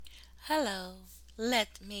Hello,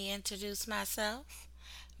 let me introduce myself.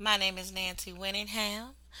 My name is Nancy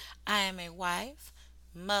Winningham. I am a wife,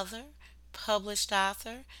 mother, published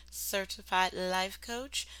author, certified life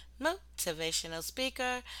coach, motivational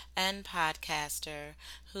speaker, and podcaster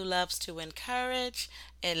who loves to encourage,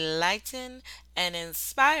 enlighten, and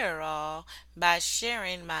inspire all by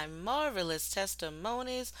sharing my marvelous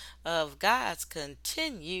testimonies of God's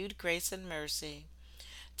continued grace and mercy.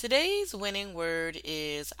 Today's winning word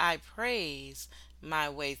is I praise my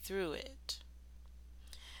way through it.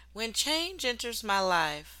 When change enters my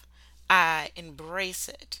life, I embrace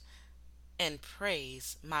it and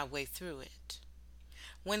praise my way through it.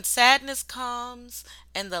 When sadness comes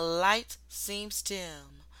and the light seems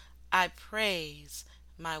dim, I praise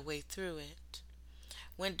my way through it.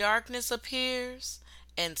 When darkness appears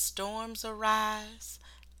and storms arise,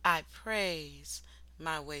 I praise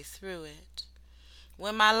my way through it.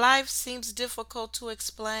 When my life seems difficult to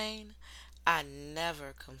explain, I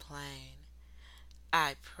never complain.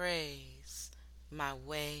 I praise my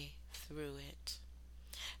way through it.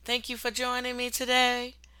 Thank you for joining me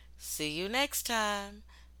today. See you next time.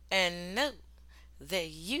 And know that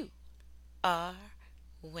you are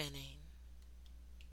winning.